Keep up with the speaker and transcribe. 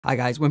Hi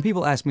guys, when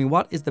people ask me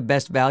what is the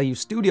best value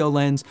studio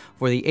lens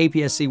for the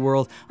APS-C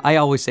world, I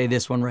always say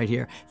this one right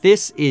here.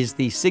 This is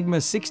the Sigma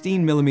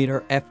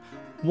 16mm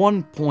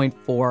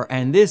f1.4,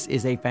 and this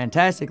is a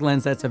fantastic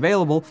lens that's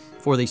available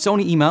for the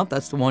Sony E-mount.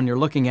 That's the one you're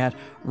looking at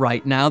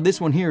right now. This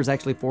one here is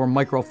actually for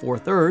micro four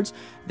thirds.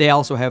 They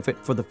also have it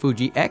for the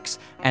Fuji X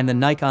and the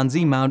Nikon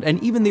Z mount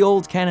and even the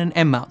old Canon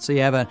M mount. So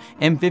you have an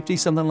M50,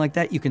 something like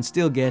that, you can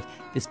still get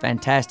this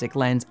fantastic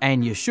lens,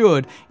 and you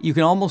should. You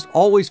can almost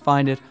always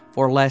find it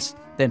for less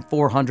than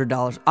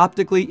 $400.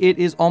 Optically, it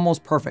is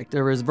almost perfect.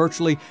 There is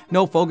virtually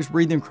no focus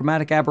breathing,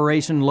 chromatic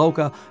aberration,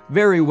 Loca,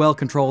 very well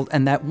controlled,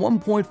 and that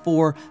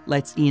 1.4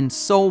 lets in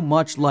so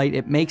much light.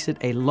 It makes it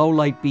a low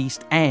light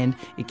beast, and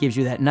it gives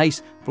you that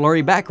nice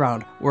blurry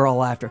background we're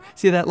all after.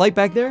 See that light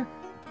back there?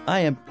 I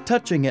am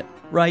touching it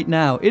right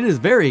now. It is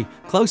very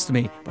close to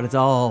me, but it's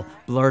all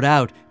blurred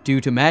out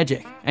due to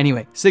magic.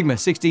 Anyway, Sigma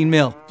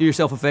 16mm, do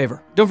yourself a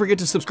favor. Don't forget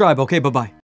to subscribe. Okay, bye-bye.